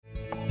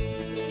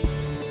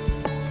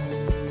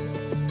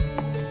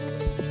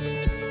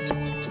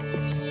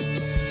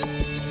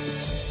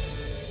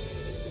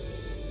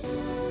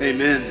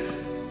Amen.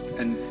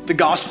 And the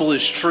gospel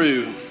is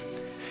true.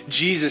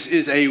 Jesus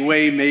is a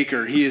way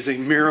maker. He is a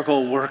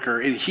miracle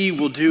worker, and he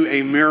will do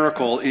a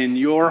miracle in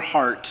your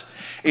heart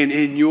and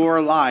in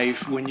your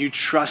life when you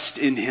trust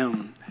in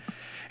him.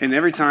 And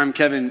every time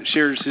Kevin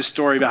shares his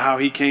story about how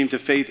he came to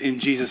faith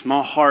in Jesus,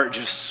 my heart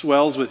just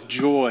swells with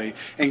joy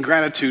and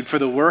gratitude for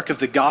the work of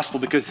the gospel,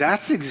 because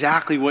that's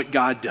exactly what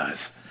God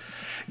does.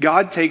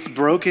 God takes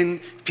broken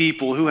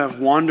people who have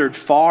wandered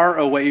far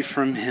away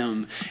from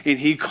him, and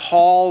he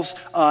calls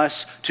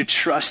us to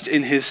trust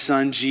in his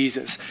son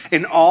Jesus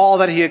and all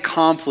that he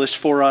accomplished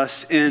for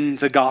us in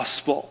the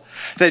gospel.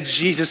 That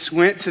Jesus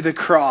went to the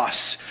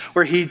cross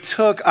where he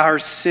took our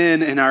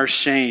sin and our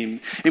shame,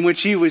 in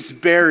which he was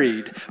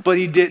buried, but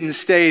he didn't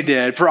stay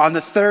dead. For on the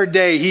third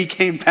day, he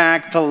came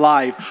back to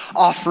life,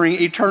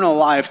 offering eternal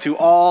life to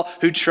all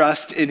who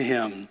trust in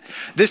him.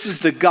 This is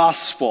the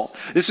gospel.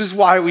 This is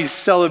why we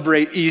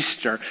celebrate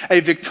Easter, a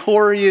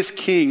victorious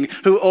king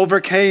who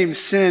overcame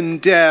sin,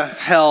 death,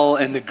 hell,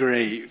 and the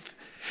grave.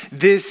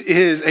 This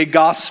is a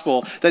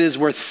gospel that is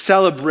worth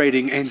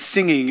celebrating and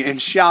singing and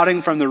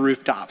shouting from the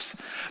rooftops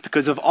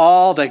because of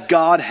all that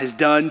God has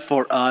done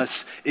for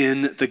us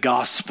in the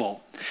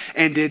gospel.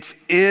 And it's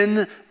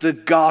in the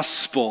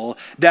gospel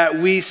that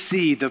we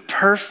see the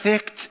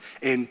perfect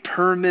and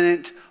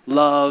permanent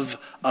love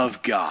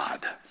of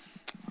God.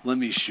 Let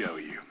me show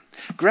you.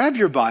 Grab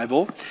your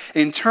Bible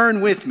and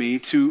turn with me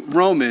to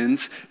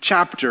Romans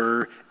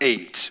chapter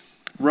 8.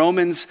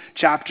 Romans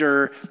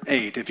chapter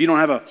 8. If you don't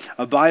have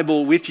a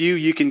Bible with you,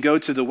 you can go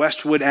to the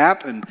Westwood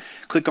app and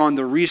click on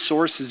the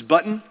resources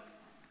button.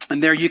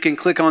 And there you can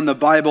click on the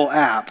Bible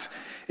app,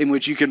 in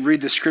which you can read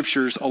the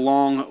scriptures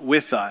along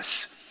with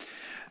us.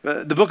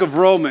 The book of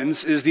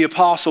Romans is the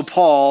Apostle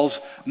Paul's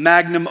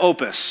magnum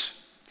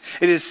opus.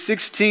 It is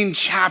 16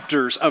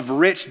 chapters of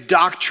rich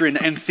doctrine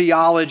and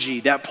theology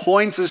that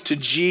points us to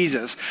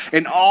Jesus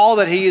and all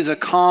that he has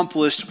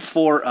accomplished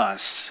for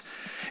us.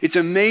 It's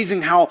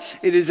amazing how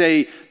it is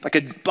like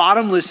a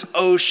bottomless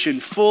ocean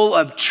full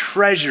of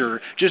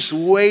treasure just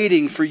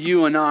waiting for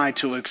you and I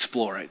to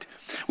explore it.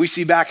 We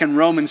see back in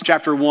Romans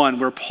chapter 1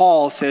 where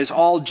Paul says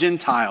all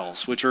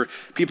Gentiles, which are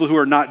people who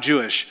are not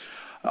Jewish,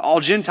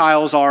 all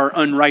Gentiles are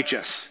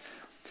unrighteous.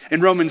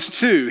 In Romans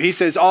 2, he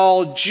says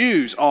all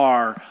Jews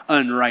are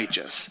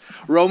unrighteous.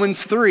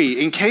 Romans 3,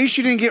 in case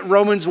you didn't get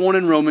Romans 1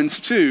 and Romans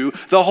 2,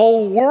 the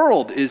whole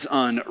world is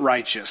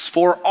unrighteous,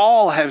 for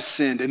all have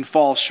sinned and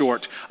fall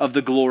short of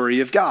the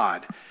glory of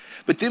God.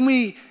 But then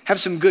we have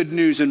some good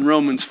news in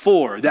Romans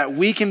 4, that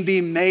we can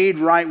be made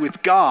right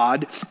with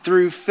God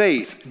through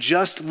faith.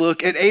 Just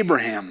look at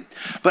Abraham.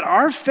 But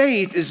our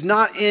faith is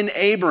not in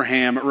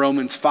Abraham,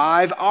 Romans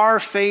 5. Our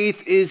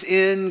faith is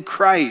in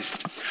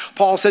Christ.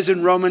 Paul says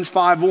in Romans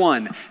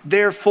 5:1,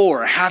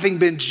 therefore, having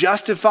been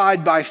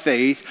justified by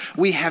faith,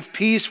 we have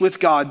peace with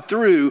God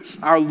through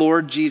our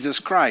Lord Jesus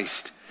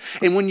Christ.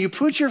 And when you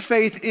put your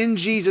faith in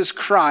Jesus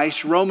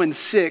Christ, Romans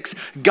 6,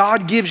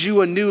 God gives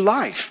you a new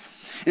life.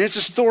 And it's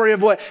a story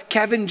of what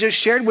Kevin just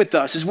shared with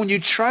us, is when you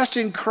trust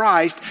in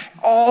Christ,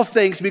 all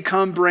things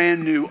become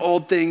brand new.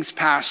 Old things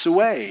pass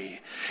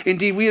away.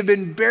 Indeed, we have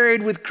been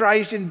buried with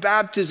Christ in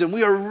baptism.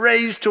 We are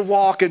raised to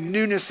walk in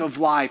newness of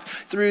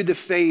life through the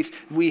faith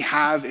we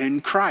have in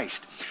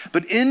Christ.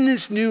 But in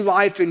this new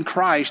life in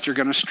Christ, you're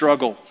going to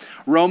struggle.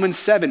 Romans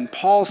 7,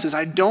 Paul says,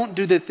 I don't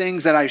do the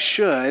things that I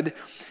should,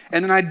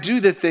 and then I do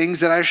the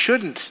things that I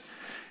shouldn't.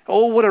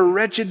 Oh, what a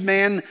wretched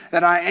man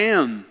that I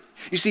am.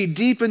 You see,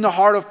 deep in the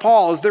heart of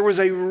Paul, there was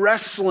a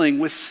wrestling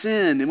with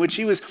sin in which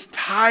he was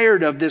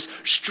tired of this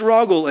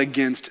struggle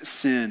against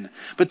sin.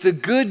 But the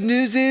good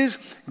news is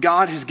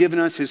God has given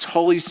us his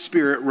Holy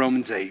Spirit,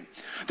 Romans 8.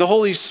 The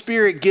Holy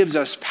Spirit gives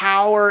us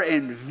power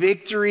and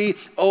victory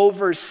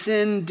over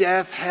sin,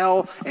 death,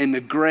 hell, and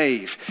the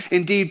grave.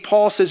 Indeed,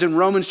 Paul says in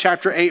Romans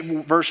chapter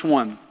 8, verse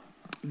 1,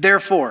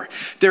 therefore,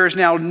 there is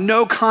now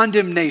no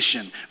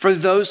condemnation for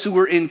those who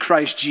are in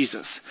Christ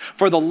Jesus.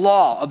 For the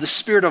law of the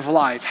Spirit of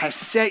life has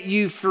set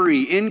you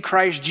free in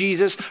Christ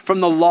Jesus from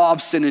the law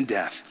of sin and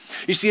death.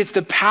 You see, it's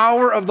the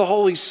power of the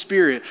Holy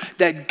Spirit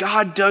that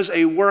God does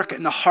a work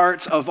in the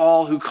hearts of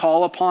all who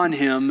call upon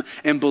him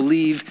and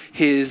believe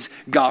his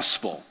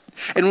gospel.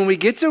 And when we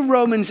get to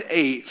Romans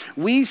 8,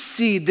 we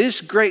see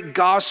this great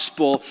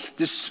gospel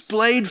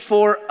displayed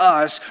for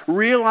us,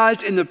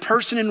 realized in the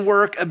person and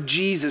work of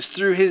Jesus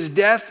through his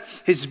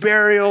death, his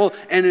burial,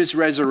 and his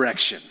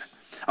resurrection.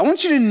 I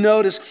want you to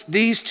notice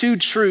these two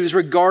truths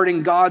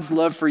regarding God's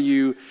love for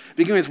you,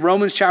 beginning with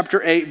Romans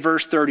chapter 8,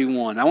 verse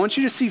 31. I want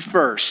you to see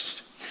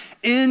first,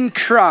 in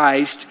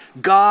Christ,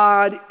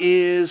 God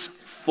is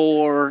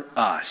for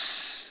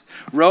us.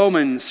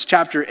 Romans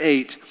chapter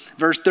 8,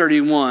 verse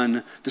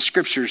 31, the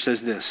scripture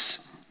says this.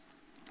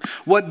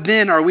 What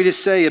then are we to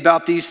say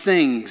about these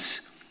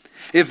things?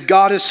 If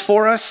God is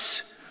for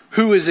us,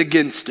 who is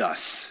against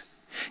us?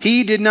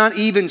 He did not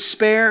even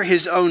spare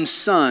his own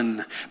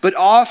son, but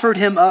offered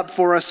him up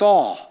for us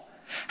all.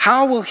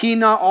 How will he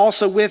not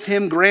also with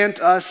him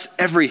grant us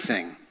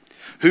everything?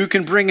 Who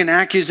can bring an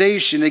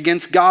accusation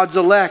against God's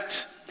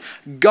elect?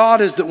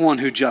 God is the one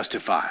who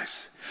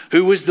justifies.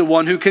 Who is the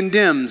one who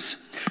condemns?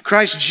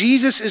 Christ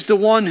Jesus is the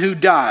one who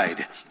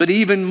died, but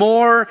even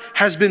more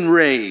has been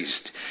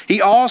raised.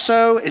 He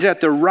also is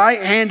at the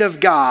right hand of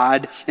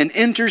God and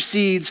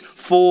intercedes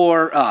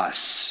for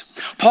us.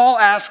 Paul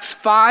asks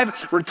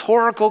 5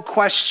 rhetorical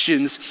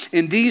questions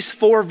in these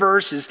 4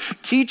 verses,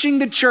 teaching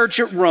the church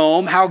at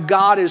Rome how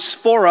God is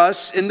for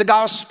us in the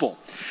gospel.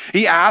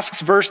 He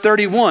asks, verse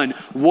 31,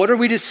 what are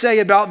we to say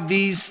about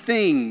these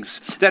things?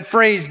 That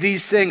phrase,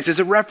 these things, is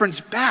a reference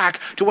back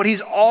to what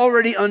he's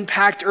already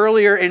unpacked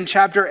earlier in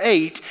chapter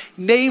 8,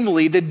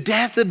 namely the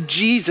death of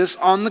Jesus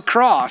on the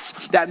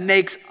cross that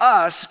makes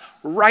us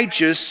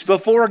righteous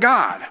before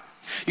God.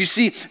 You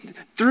see,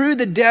 through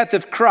the death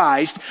of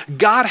Christ,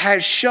 God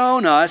has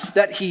shown us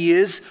that he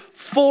is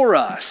for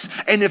us.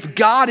 And if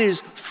God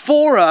is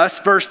for us,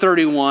 verse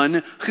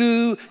 31,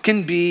 who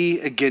can be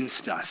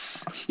against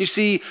us? You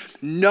see,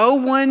 no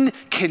one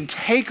can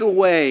take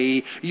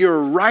away your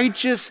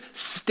righteous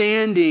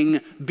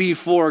standing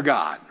before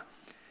God.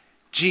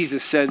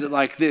 Jesus said it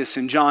like this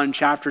in John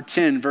chapter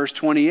 10, verse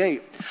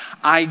 28.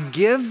 I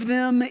give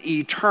them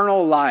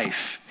eternal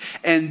life,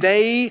 and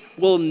they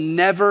will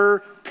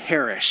never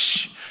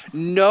perish.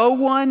 No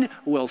one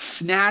will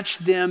snatch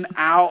them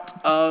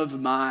out of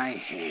my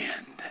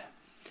hand.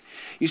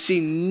 You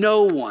see,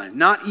 no one,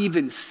 not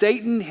even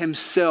Satan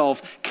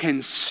himself,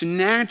 can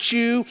snatch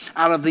you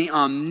out of the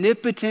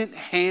omnipotent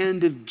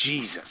hand of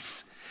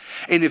Jesus.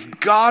 And if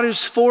God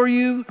is for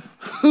you,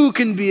 who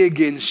can be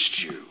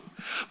against you?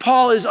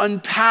 Paul is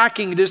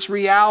unpacking this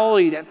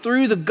reality that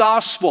through the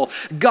gospel,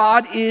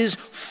 God is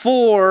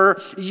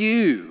for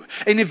you.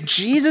 And if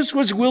Jesus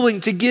was willing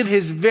to give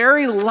his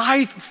very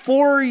life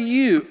for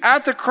you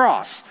at the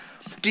cross,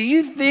 do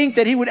you think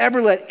that he would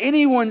ever let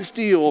anyone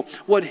steal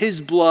what his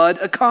blood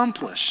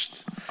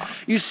accomplished?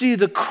 You see,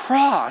 the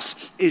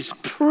cross is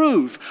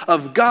proof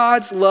of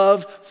God's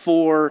love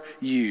for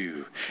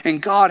you.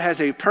 And God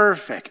has a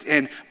perfect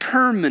and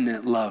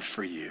permanent love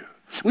for you.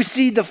 We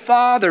see the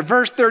Father,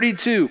 verse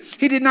 32,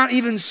 he did not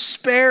even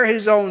spare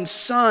his own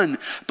son,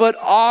 but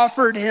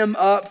offered him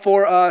up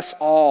for us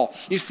all.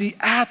 You see,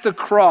 at the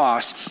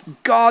cross,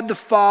 God the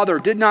Father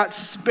did not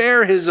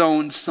spare his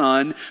own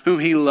son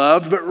whom he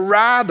loved, but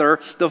rather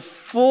the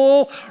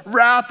full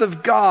wrath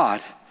of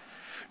God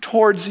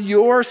towards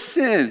your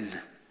sin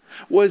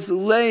was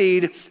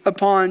laid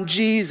upon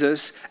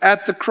Jesus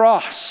at the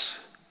cross.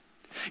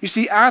 You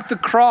see, at the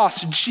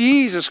cross,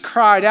 Jesus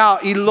cried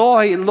out,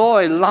 Eloi,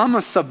 Eloi,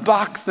 lama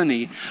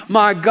sabachthani.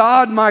 My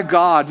God,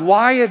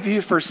 why have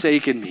you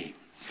forsaken me?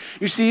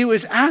 You see, it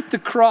was at the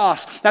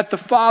cross that the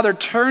Father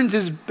turns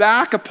his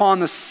back upon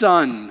the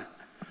Son.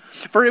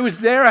 For it was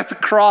there at the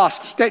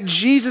cross that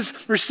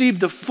Jesus received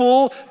the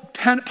full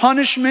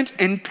punishment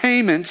and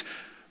payment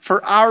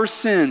for our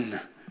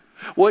sin.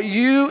 What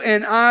you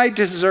and I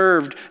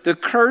deserved, the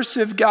curse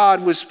of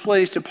God was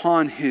placed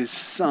upon his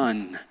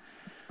Son.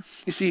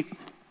 You see,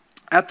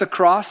 at the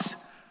cross,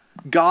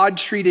 God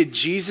treated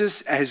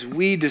Jesus as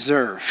we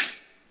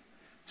deserve,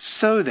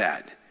 so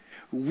that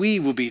we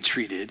will be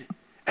treated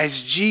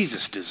as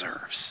Jesus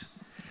deserves.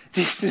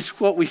 This is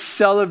what we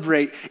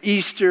celebrate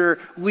Easter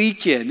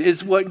weekend,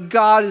 is what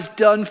God has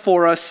done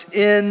for us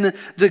in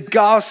the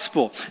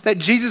gospel. That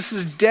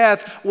Jesus'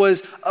 death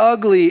was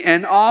ugly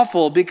and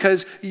awful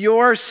because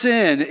your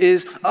sin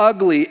is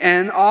ugly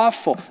and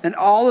awful. And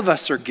all of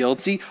us are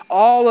guilty.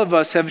 All of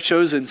us have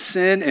chosen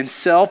sin and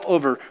self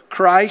over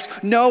Christ.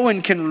 No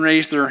one can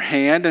raise their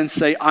hand and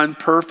say, I'm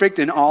perfect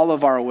in all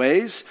of our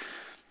ways.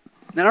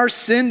 And our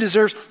sin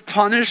deserves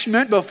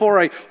punishment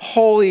before a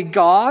holy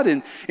God.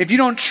 And if you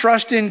don't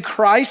trust in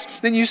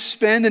Christ, then you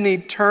spend an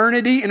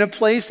eternity in a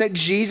place that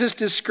Jesus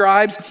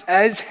describes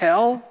as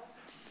hell.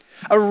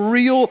 A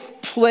real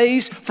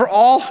place for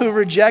all who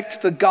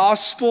reject the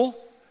gospel.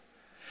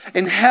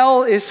 And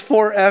hell is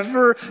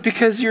forever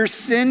because your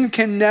sin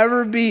can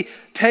never be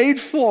paid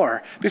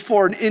for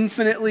before an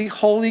infinitely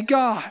holy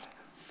God.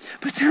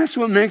 But that's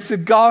what makes the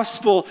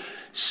gospel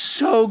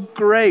so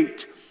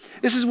great.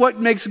 This is what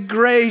makes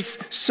grace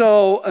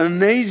so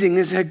amazing,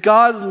 is that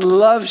God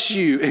loves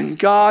you and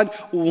God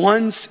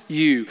wants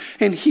you.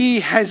 And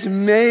he has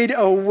made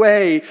a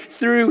way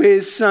through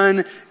his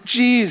Son,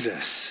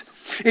 Jesus.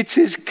 It's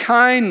his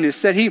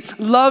kindness that he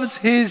loves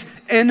his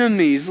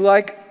enemies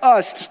like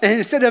us. And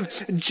instead of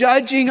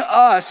judging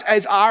us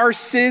as our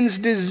sins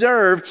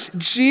deserve,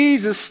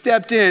 Jesus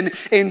stepped in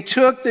and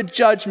took the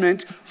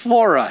judgment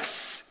for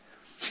us.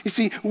 You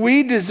see,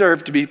 we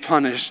deserve to be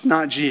punished,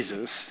 not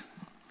Jesus.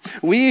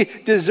 We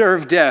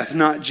deserve death,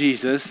 not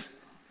Jesus.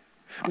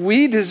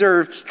 We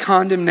deserve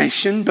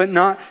condemnation, but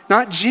not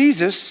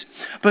Jesus.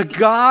 But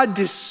God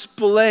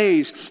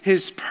displays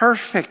his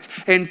perfect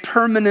and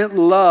permanent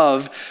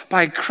love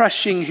by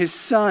crushing his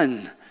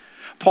Son.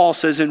 Paul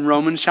says in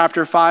Romans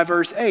chapter 5,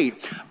 verse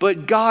 8,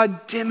 but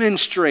God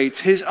demonstrates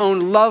his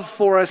own love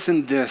for us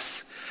in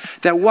this,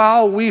 that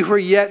while we were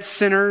yet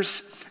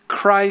sinners,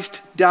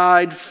 Christ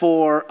died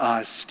for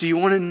us. Do you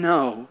want to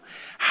know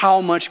how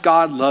much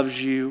God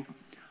loves you?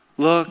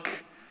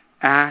 Look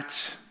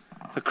at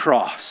the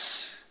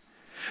cross.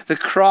 The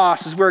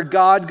cross is where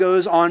God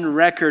goes on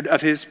record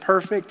of his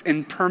perfect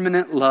and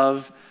permanent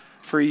love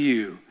for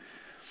you.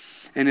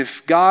 And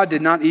if God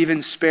did not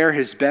even spare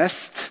his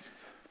best,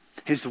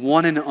 his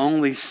one and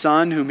only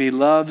Son whom he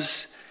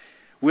loves,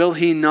 will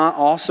he not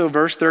also,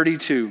 verse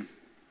 32,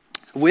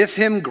 with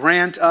him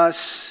grant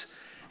us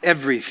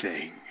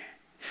everything?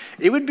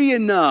 It would be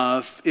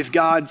enough if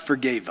God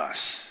forgave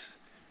us.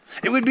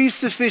 It would be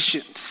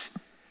sufficient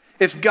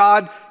if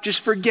God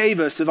just forgave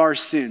us of our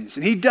sins.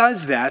 And he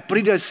does that, but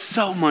he does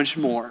so much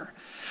more.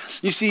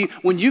 You see,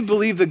 when you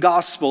believe the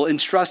gospel and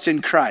trust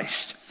in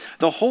Christ,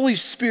 the Holy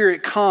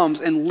Spirit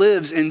comes and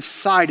lives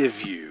inside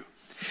of you.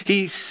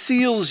 He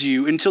seals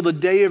you until the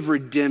day of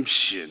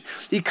redemption.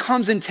 He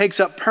comes and takes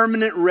up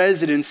permanent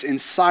residence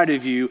inside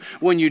of you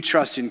when you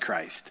trust in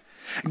Christ.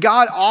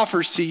 God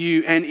offers to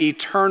you an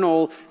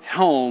eternal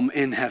home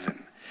in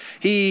heaven.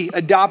 He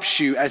adopts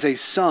you as a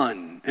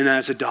son and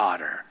as a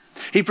daughter.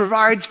 He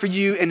provides for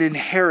you an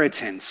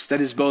inheritance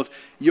that is both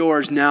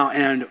yours now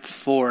and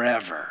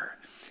forever.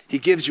 He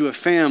gives you a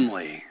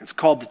family. It's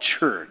called the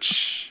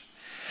church.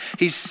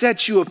 He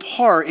sets you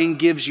apart and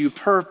gives you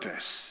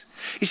purpose.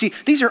 You see,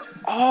 these are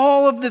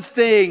all of the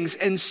things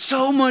and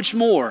so much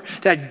more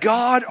that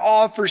God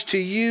offers to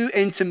you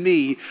and to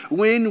me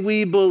when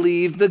we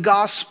believe the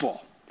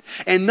gospel.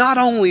 And not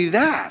only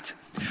that,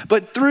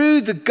 but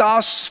through the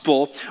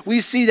gospel,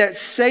 we see that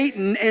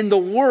Satan and the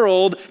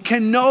world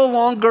can no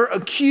longer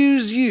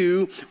accuse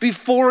you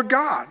before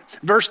God.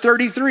 Verse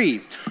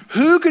 33,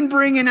 who can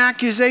bring an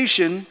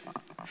accusation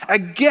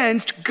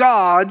against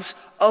God's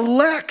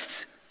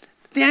elect?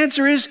 The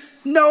answer is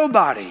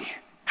nobody.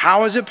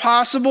 How is it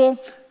possible?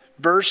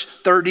 Verse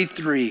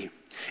 33.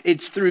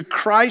 It's through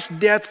Christ's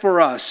death for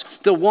us.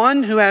 The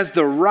one who has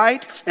the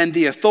right and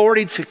the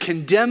authority to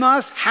condemn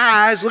us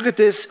has, look at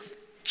this,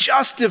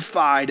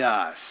 justified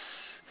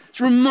us.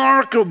 It's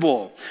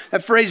remarkable.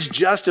 That phrase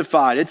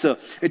justified, it's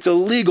a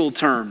legal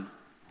term.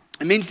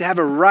 It means to have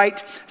a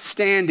right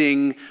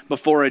standing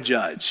before a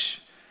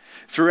judge.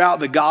 Throughout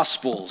the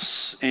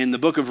Gospels and the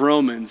book of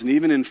Romans and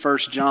even in 1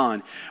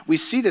 John, we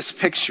see this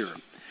picture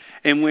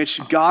in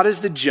which God is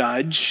the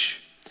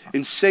judge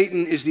and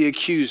Satan is the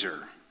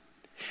accuser.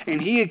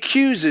 And he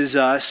accuses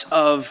us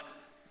of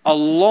a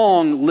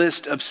long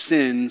list of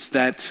sins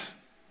that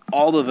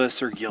all of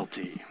us are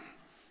guilty.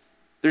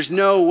 There's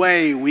no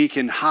way we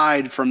can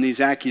hide from these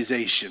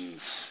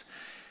accusations.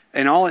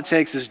 And all it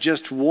takes is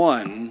just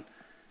one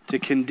to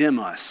condemn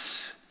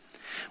us.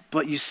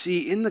 But you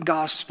see, in the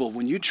gospel,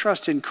 when you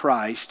trust in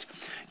Christ,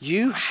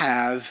 you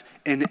have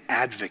an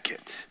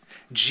advocate.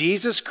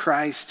 Jesus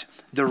Christ,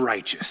 the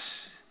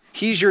righteous.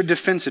 He's your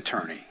defense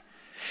attorney.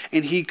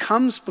 And he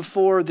comes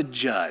before the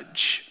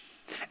judge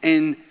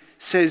and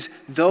says,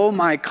 though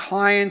my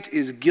client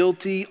is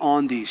guilty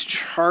on these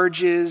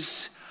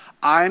charges,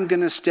 I'm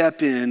going to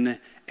step in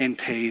and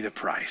pay the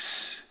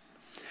price.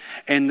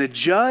 And the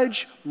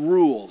judge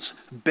rules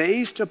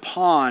based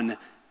upon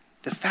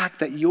the fact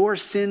that your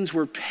sins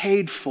were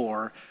paid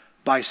for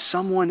by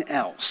someone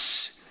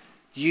else.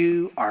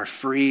 You are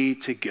free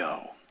to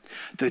go.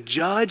 The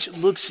judge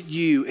looks at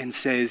you and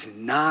says,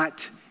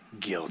 not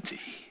guilty.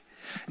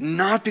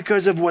 Not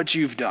because of what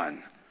you've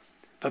done,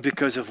 but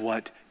because of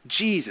what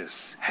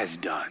Jesus has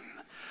done.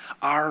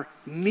 Our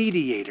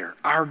mediator,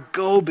 our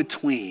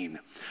go-between,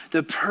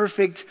 the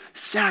perfect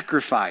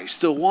sacrifice,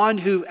 the one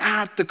who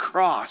at the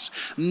cross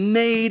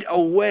made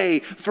a way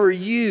for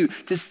you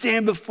to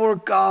stand before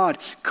God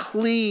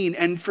clean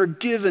and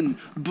forgiven,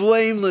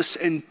 blameless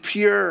and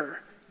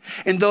pure.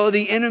 And though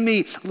the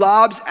enemy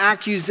lobs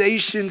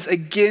accusations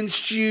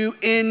against you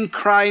in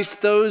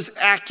Christ, those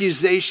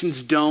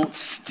accusations don't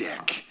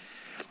stick.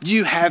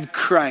 You have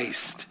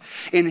Christ.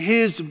 And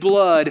his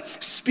blood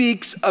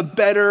speaks a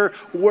better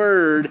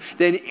word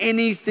than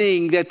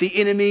anything that the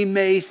enemy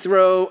may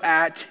throw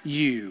at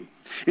you.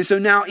 And so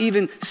now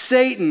even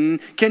Satan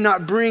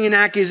cannot bring an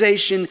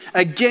accusation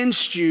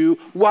against you.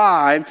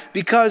 Why?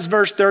 Because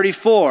verse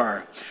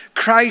 34,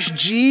 Christ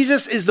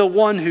Jesus is the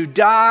one who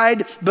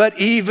died, but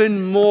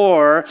even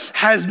more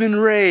has been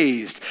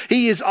raised.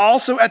 He is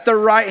also at the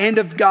right hand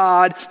of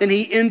God, and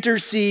he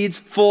intercedes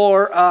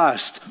for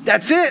us.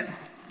 That's it.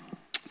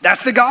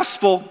 That's the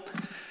gospel.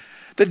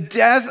 The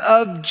death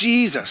of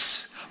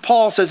Jesus.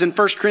 Paul says in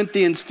 1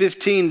 Corinthians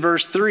 15,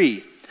 verse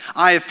 3,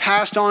 I have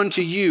passed on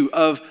to you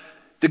of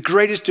the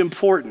greatest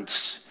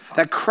importance,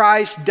 that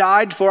Christ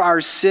died for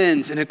our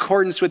sins in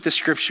accordance with the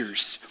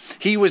scriptures.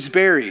 He was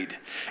buried,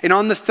 and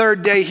on the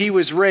third day he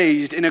was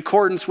raised in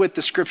accordance with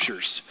the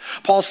scriptures.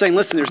 Paul's saying,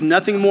 listen, there's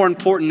nothing more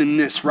important than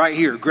this right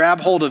here. Grab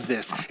hold of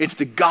this. It's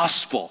the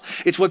gospel.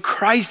 It's what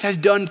Christ has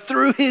done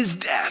through his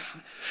death.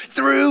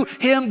 Through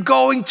him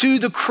going to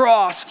the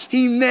cross,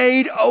 he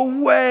made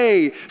a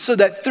way so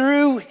that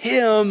through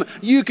him,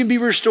 you can be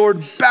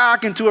restored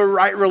back into a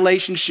right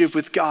relationship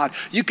with God.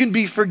 You can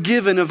be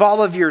forgiven of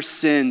all of your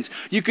sins.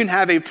 You can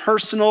have a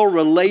personal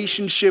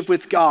relationship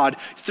with God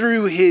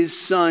through his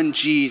son,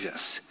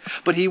 Jesus.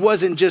 But he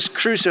wasn't just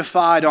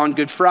crucified on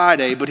Good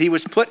Friday, but he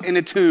was put in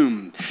a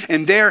tomb.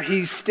 And there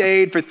he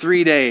stayed for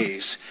 3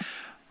 days.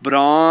 But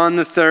on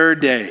the third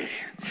day,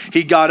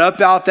 he got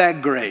up out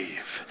that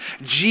grave.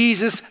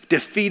 Jesus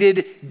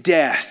defeated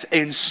death,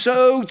 and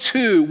so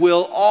too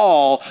will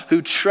all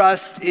who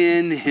trust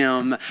in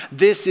him.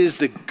 This is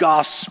the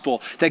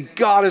gospel that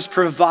God has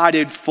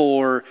provided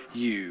for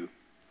you.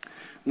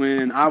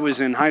 When I was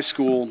in high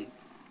school,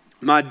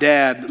 my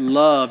dad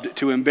loved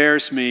to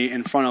embarrass me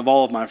in front of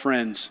all of my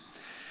friends.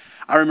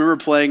 I remember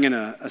playing in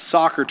a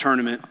soccer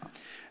tournament,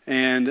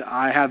 and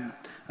I had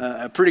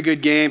a pretty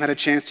good game, had a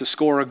chance to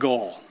score a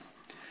goal.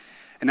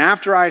 And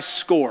after I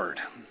scored,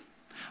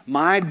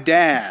 my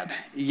dad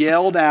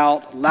yelled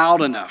out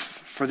loud enough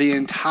for the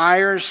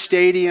entire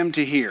stadium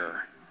to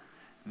hear,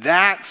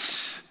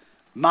 "That's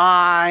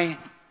my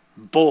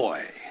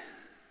boy."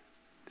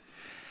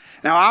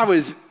 Now, I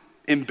was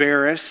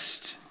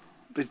embarrassed,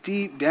 but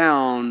deep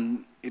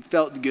down, it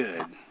felt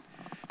good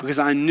because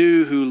I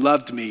knew who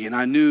loved me and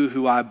I knew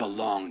who I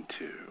belonged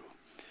to.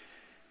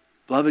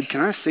 Beloved,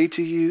 can I say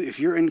to you, if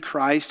you're in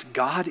Christ,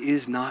 God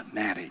is not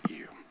mad at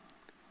you.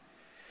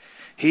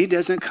 He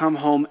doesn't come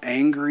home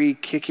angry,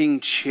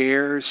 kicking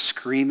chairs,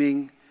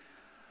 screaming,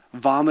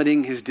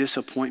 vomiting his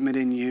disappointment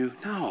in you.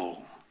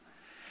 No.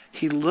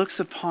 He looks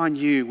upon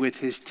you with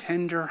his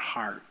tender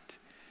heart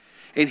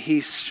and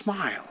he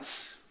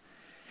smiles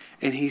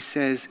and he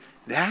says,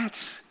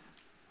 "That's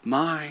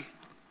my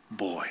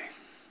boy.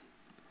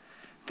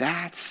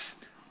 That's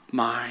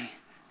my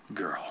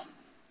girl."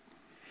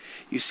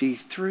 You see,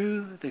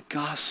 through the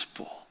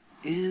gospel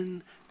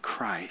in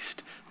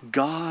Christ,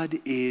 God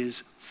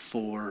is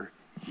for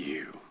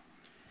you.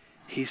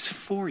 He's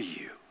for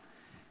you,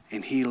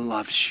 and he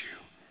loves you,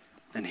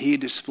 and he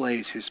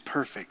displays his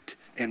perfect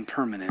and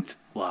permanent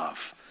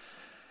love.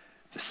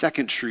 The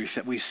second truth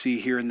that we see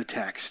here in the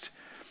text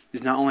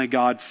is not only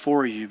God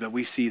for you, but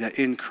we see that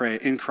in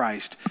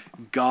Christ,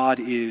 God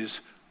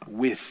is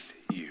with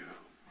you.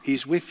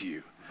 He's with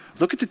you.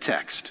 Look at the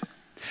text.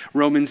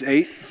 Romans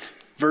 8,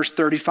 verse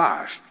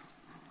 35.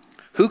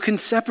 Who can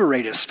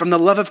separate us from the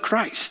love of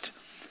Christ?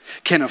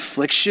 Can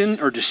affliction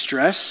or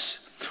distress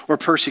or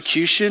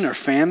persecution or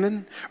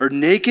famine or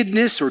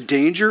nakedness or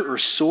danger or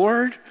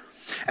sword?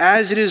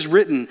 As it is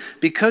written,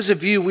 because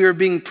of you we are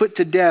being put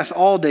to death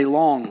all day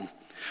long.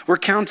 We're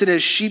counted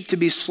as sheep to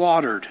be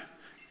slaughtered.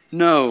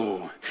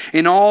 No,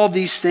 in all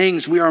these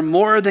things we are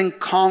more than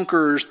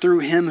conquerors through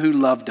him who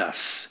loved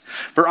us.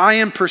 For I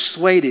am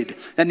persuaded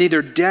that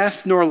neither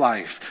death nor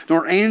life,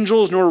 nor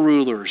angels nor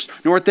rulers,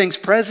 nor things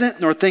present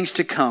nor things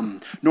to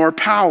come, nor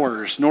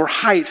powers, nor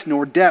height,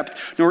 nor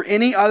depth, nor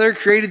any other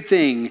created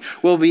thing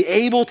will be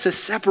able to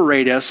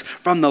separate us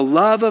from the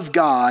love of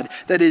God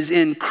that is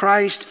in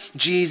Christ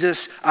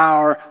Jesus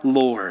our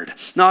Lord.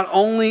 Not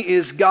only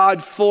is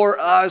God for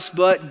us,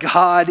 but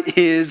God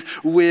is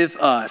with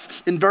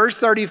us. In verse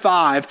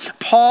 35,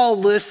 Paul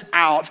lists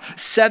out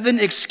 7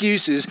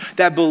 excuses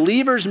that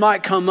believers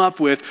might come up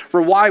with for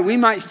why we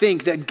might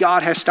think that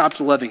God has stopped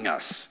loving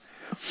us.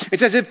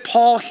 It's as if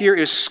Paul here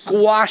is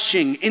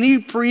squashing any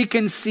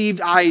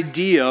preconceived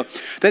idea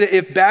that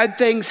if bad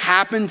things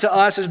happen to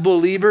us as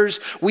believers,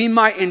 we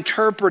might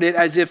interpret it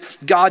as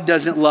if God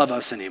doesn't love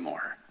us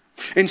anymore.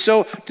 And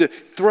so to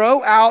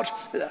throw out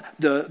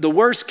the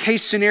worst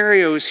case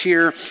scenarios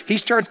here, he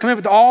starts coming up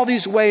with all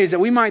these ways that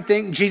we might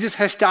think Jesus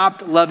has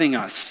stopped loving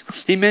us.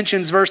 He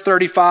mentions verse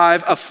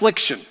 35,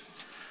 affliction.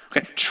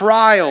 Okay,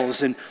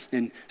 trials and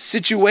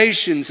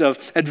situations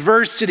of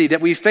adversity that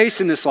we face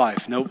in this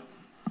life. Nope.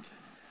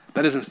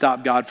 That doesn't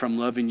stop God from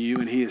loving you,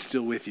 and he is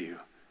still with you.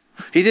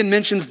 He then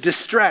mentions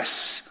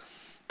distress.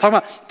 Talking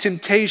about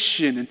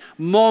temptation and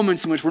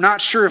moments in which we're not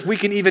sure if we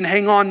can even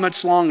hang on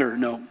much longer.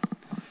 No.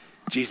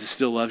 Jesus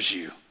still loves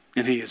you,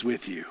 and he is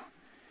with you.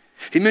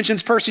 He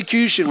mentions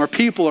persecution, where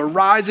people are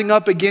rising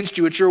up against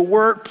you at your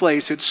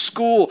workplace, at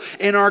school,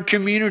 in our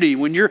community.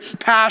 When you're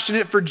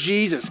passionate for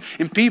Jesus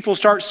and people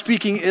start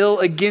speaking ill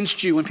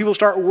against you, when people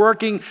start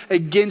working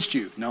against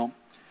you. No,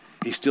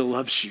 he still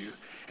loves you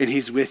and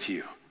he's with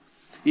you.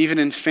 Even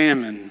in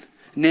famine,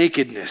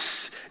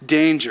 nakedness,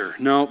 danger.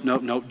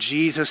 No.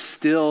 Jesus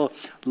still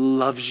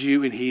loves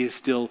you and he is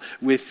still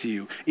with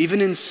you. Even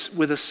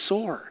with a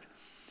sword.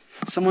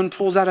 Someone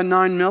pulls out a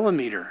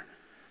 9mm,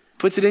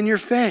 puts it in your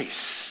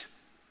face.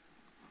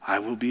 I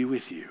will be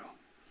with you,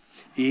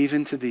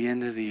 even to the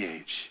end of the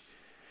age.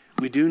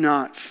 We do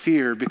not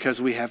fear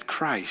because we have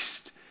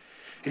Christ.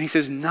 And he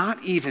says,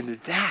 not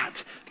even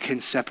that can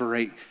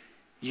separate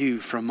you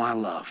from my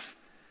love.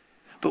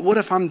 But what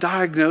if I'm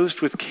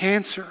diagnosed with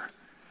cancer?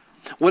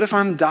 What if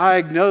I'm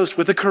diagnosed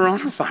with the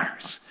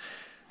coronavirus?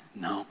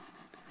 No,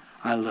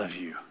 I love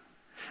you.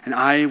 And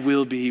I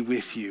will be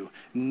with you.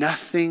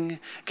 Nothing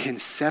can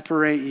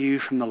separate you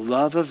from the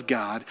love of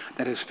God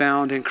that is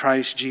found in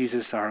Christ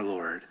Jesus our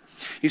Lord.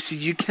 You see,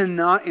 you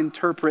cannot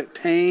interpret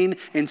pain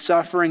and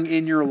suffering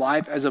in your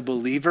life as a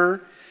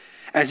believer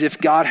as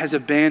if God has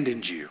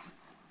abandoned you.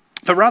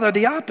 But rather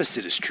the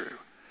opposite is true.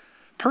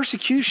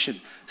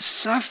 Persecution,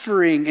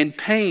 suffering, and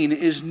pain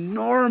is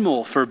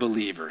normal for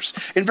believers.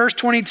 In verse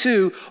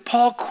 22,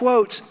 Paul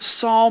quotes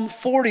Psalm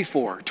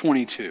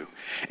 44:22.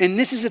 And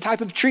this is a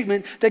type of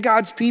treatment that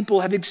God's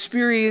people have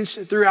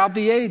experienced throughout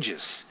the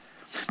ages.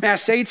 May I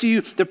say to you,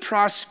 the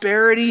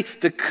prosperity,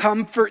 the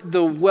comfort,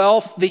 the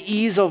wealth, the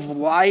ease of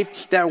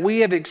life that we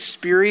have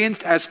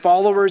experienced as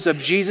followers of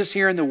Jesus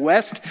here in the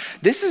West,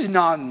 this is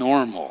not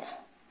normal.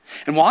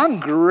 And while I'm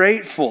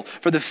grateful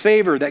for the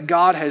favor that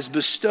God has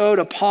bestowed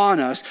upon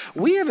us,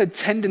 we have a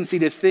tendency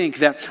to think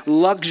that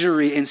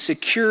luxury and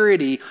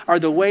security are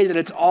the way that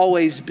it's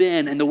always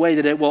been and the way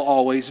that it will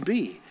always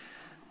be.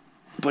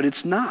 But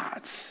it's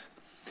not.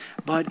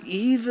 But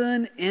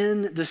even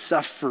in the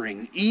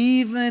suffering,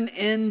 even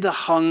in the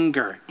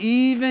hunger,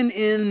 even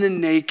in the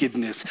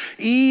nakedness,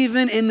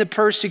 even in the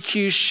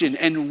persecution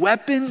and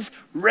weapons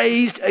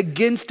raised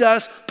against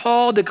us,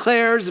 Paul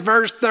declares,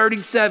 verse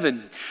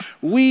 37,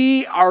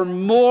 we are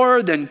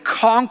more than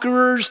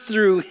conquerors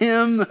through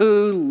him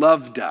who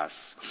loved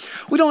us.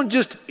 We don't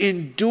just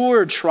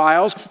endure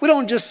trials. We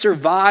don't just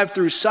survive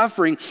through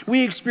suffering.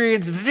 We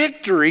experience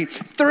victory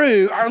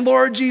through our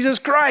Lord Jesus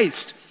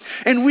Christ.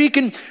 And we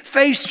can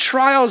face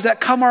trials that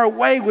come our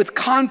way with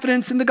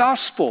confidence in the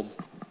gospel,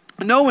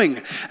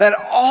 knowing that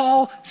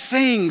all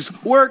things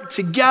work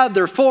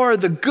together for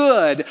the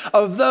good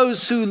of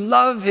those who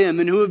love him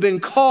and who have been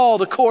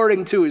called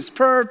according to his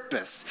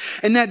purpose.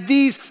 And that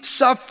these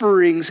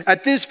sufferings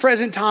at this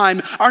present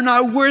time are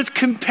not worth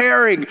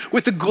comparing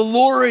with the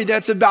glory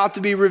that's about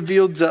to be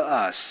revealed to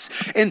us.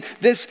 And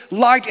this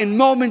light and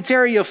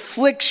momentary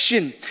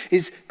affliction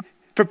is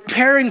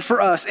preparing for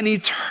us an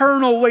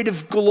eternal weight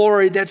of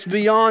glory that's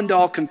beyond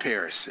all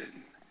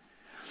comparison.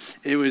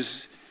 It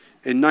was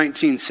in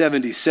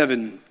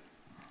 1977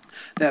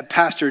 that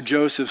Pastor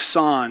Joseph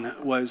Son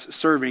was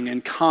serving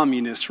in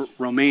communist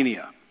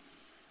Romania.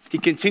 He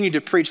continued to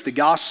preach the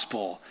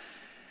gospel,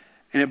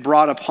 and it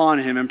brought upon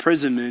him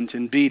imprisonment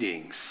and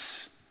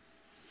beatings.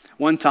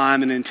 One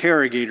time, an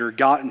interrogator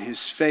got in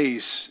his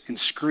face and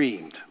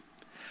screamed,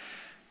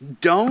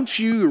 "Don't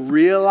you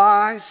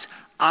realize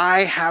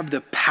I have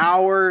the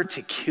power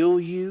to kill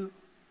you?"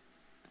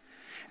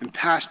 And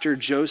Pastor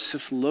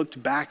Joseph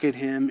looked back at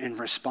him and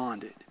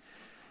responded,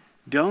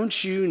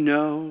 "Don't you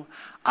know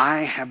I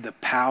have the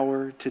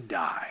power to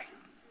die?"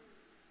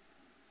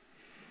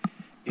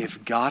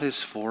 If God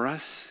is for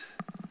us,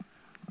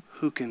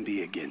 who can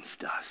be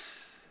against us?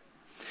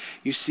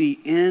 You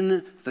see,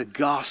 in the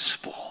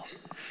gospel,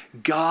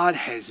 God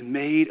has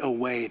made a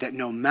way that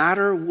no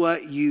matter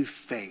what you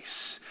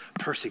face,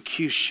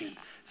 persecution,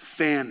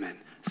 famine,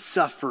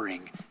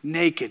 suffering,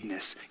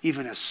 nakedness,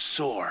 even a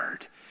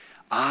sword,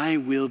 I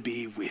will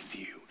be with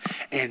you.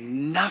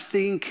 And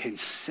nothing can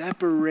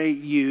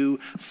separate you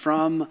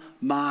from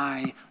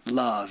my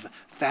love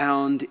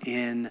found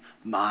in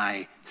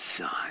my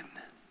Son.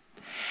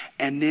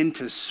 And then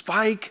to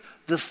spike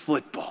the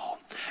football,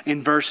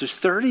 in verses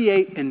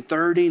 38 and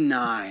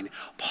 39,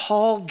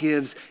 Paul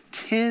gives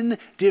 10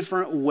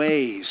 different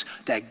ways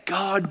that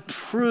God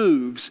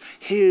proves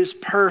his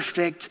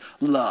perfect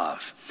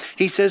love.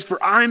 He says,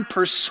 "For I'm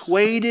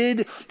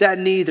persuaded that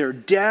neither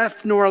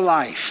death nor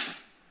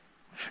life,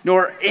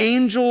 nor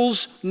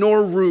angels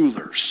nor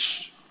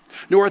rulers,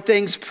 nor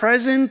things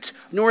present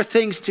nor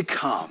things to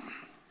come,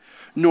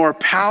 nor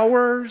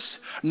powers,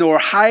 nor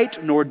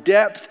height, nor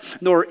depth,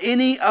 nor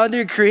any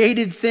other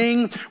created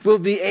thing will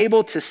be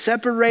able to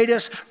separate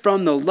us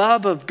from the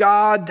love of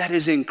God that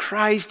is in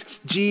Christ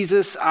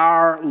Jesus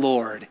our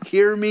Lord."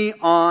 Hear me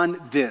on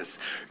this.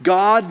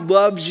 God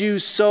loves you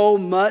so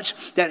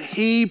much that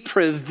he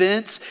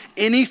prevents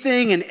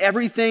anything and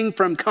everything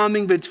from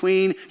coming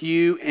between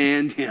you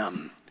and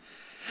him.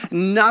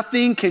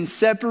 Nothing can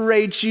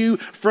separate you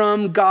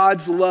from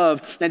God's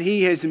love that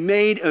he has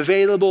made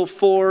available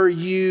for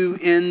you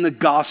in the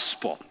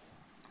gospel.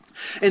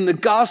 And the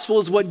gospel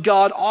is what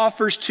God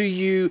offers to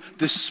you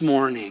this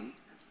morning.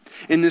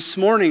 And this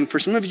morning, for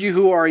some of you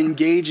who are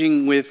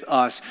engaging with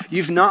us,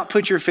 you've not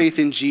put your faith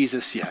in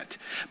Jesus yet.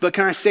 But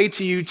can I say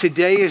to you,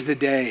 today is the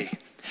day.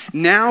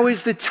 Now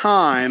is the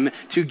time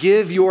to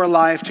give your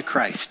life to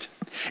Christ.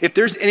 If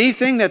there's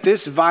anything that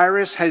this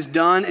virus has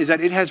done, is that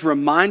it has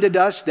reminded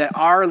us that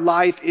our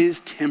life is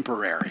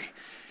temporary.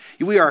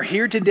 We are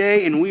here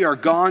today and we are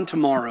gone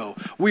tomorrow.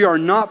 We are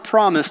not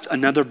promised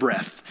another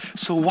breath.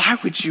 So why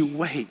would you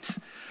wait?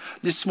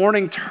 This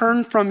morning,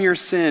 turn from your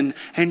sin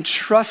and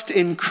trust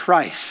in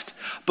Christ.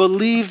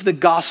 Believe the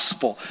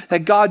gospel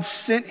that God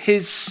sent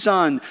his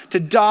Son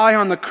to die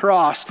on the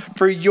cross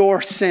for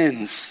your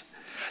sins.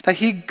 That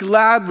he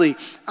gladly,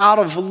 out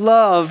of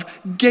love,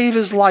 gave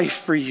his life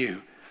for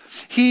you.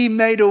 He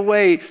made a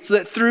way so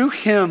that through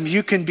him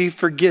you can be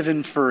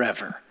forgiven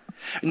forever.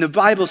 And the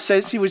Bible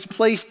says he was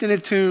placed in a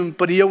tomb,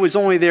 but he was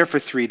only there for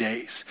 3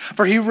 days.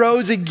 For he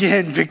rose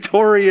again,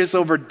 victorious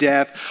over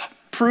death,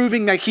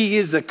 proving that he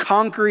is the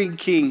conquering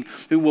king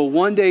who will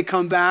one day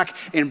come back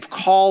and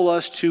call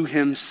us to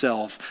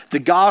himself. The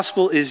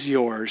gospel is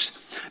yours.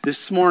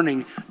 This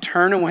morning,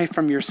 turn away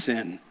from your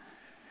sin.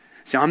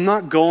 Say, I'm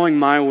not going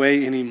my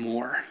way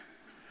anymore.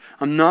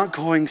 I'm not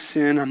going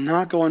sin. I'm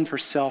not going for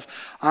self.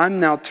 I'm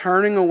now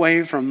turning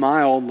away from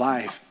my old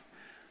life.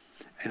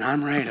 And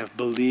I'm ready to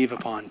believe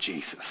upon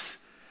Jesus.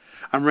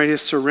 I'm ready to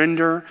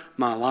surrender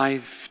my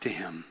life to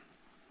him.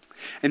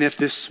 And if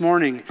this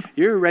morning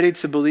you're ready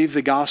to believe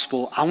the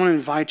gospel, I want to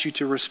invite you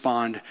to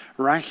respond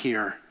right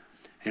here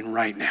and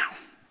right now.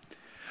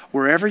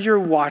 Wherever you're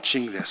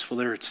watching this,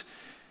 whether it's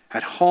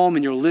at home,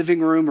 in your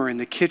living room, or in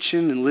the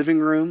kitchen and living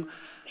room,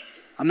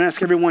 I'm going to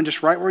ask everyone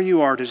just right where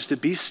you are to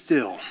be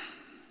still.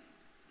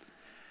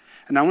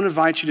 And I want to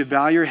invite you to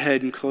bow your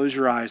head and close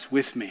your eyes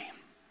with me.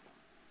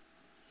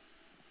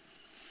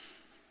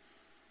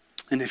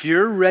 And if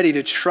you're ready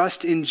to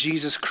trust in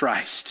Jesus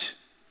Christ,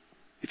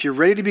 if you're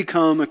ready to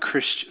become a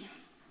Christian,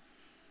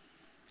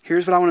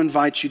 here's what I want to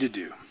invite you to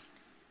do.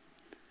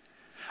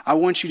 I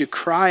want you to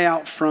cry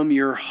out from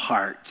your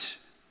heart,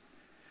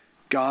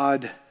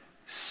 God,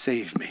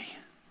 save me.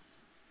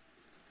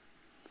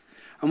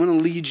 I'm going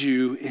to lead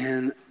you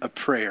in a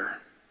prayer.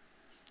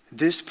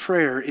 This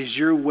prayer is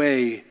your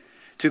way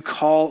to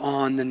call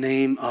on the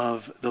name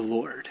of the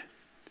Lord.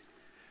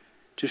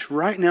 Just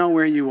right now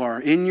where you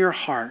are, in your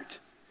heart,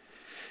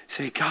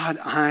 say, God,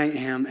 I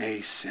am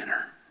a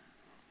sinner.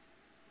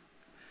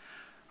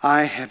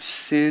 I have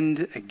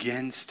sinned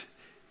against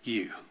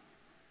you.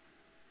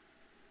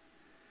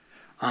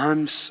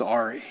 I'm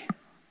sorry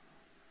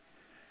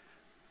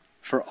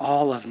for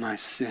all of my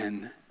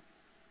sin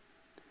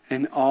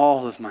and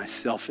all of my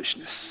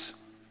selfishness.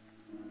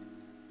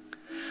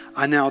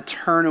 I now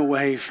turn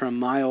away from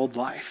my old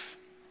life,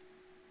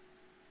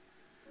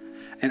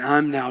 and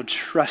I'm now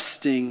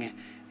trusting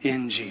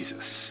in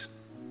Jesus.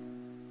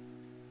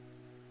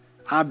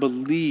 I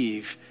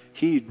believe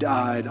he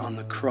died on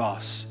the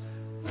cross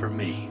for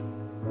me.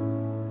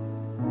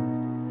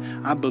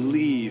 I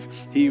believe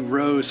he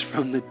rose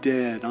from the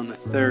dead on the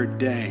third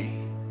day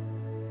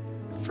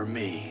for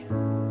me.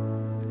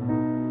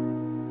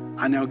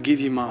 I now give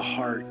you my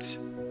heart.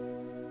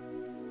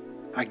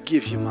 I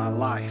give you my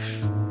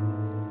life.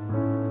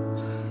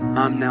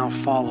 I'm now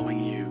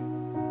following you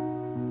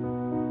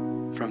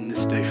from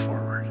this day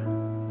forward.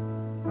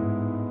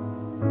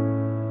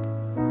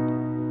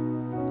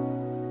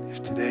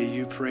 If today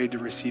you prayed to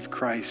receive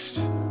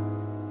Christ,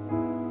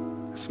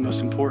 that's the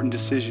most important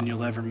decision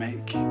you'll ever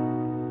make. And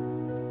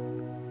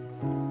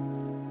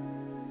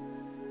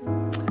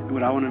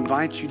what I want to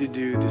invite you to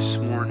do this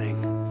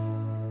morning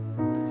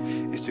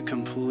is to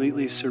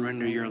completely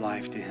surrender your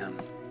life to him.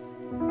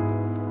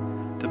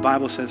 The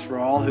Bible says, for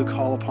all who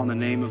call upon the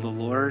name of the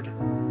Lord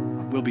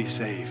will be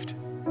saved.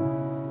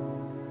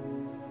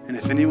 And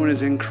if anyone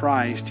is in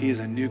Christ, he is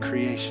a new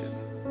creation.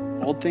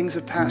 Old things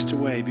have passed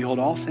away. Behold,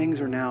 all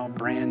things are now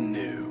brand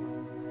new.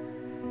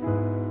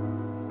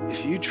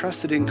 If you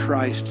trusted in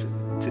Christ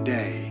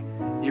today,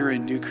 you're a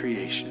new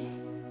creation.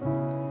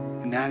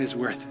 And that is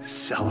worth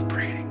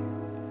celebrating.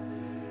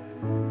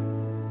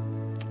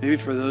 Maybe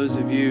for those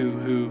of you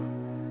who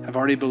have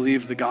already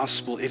believed the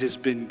gospel, it has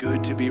been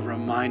good to be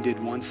reminded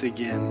once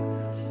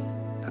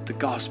again that the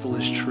gospel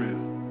is true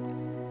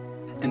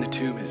and the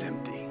tomb is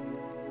empty.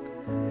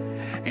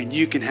 And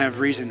you can have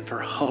reason for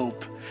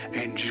hope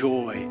and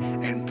joy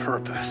and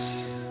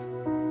purpose.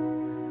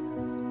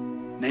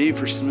 Maybe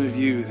for some of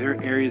you, there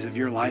are areas of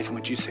your life in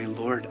which you say,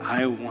 Lord,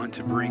 I want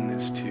to bring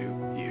this to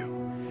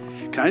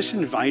you. Can I just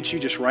invite you,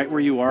 just right where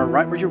you are,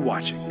 right where you're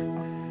watching,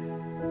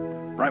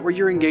 right where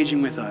you're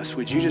engaging with us,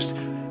 would you just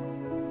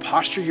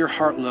posture your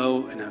heart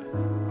low in a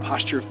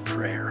posture of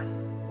prayer?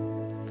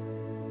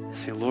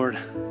 Say, Lord,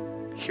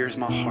 here's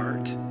my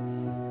heart.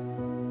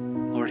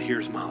 Lord,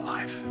 here's my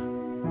life.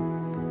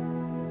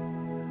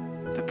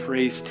 The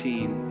praise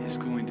team is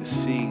going to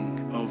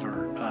sing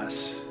over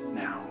us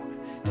now.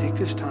 Take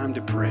this time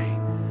to pray,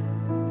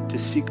 to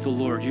seek the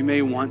Lord. You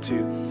may want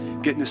to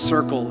get in a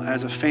circle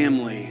as a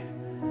family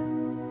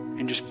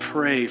and just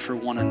pray for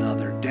one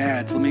another.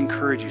 Dads, let me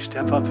encourage you,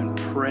 step up and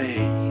pray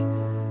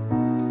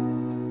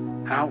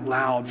out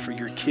loud for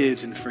your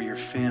kids and for your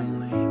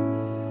family.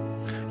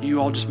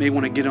 You all just may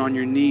want to get on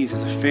your knees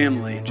as a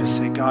family and just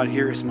say, God,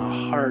 here is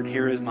my heart.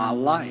 Here is my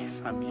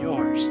life. I'm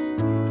yours.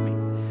 Take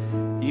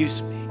me.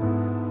 Use me.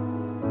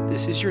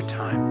 This is your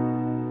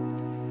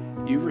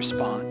time. You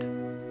respond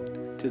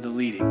to the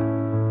leading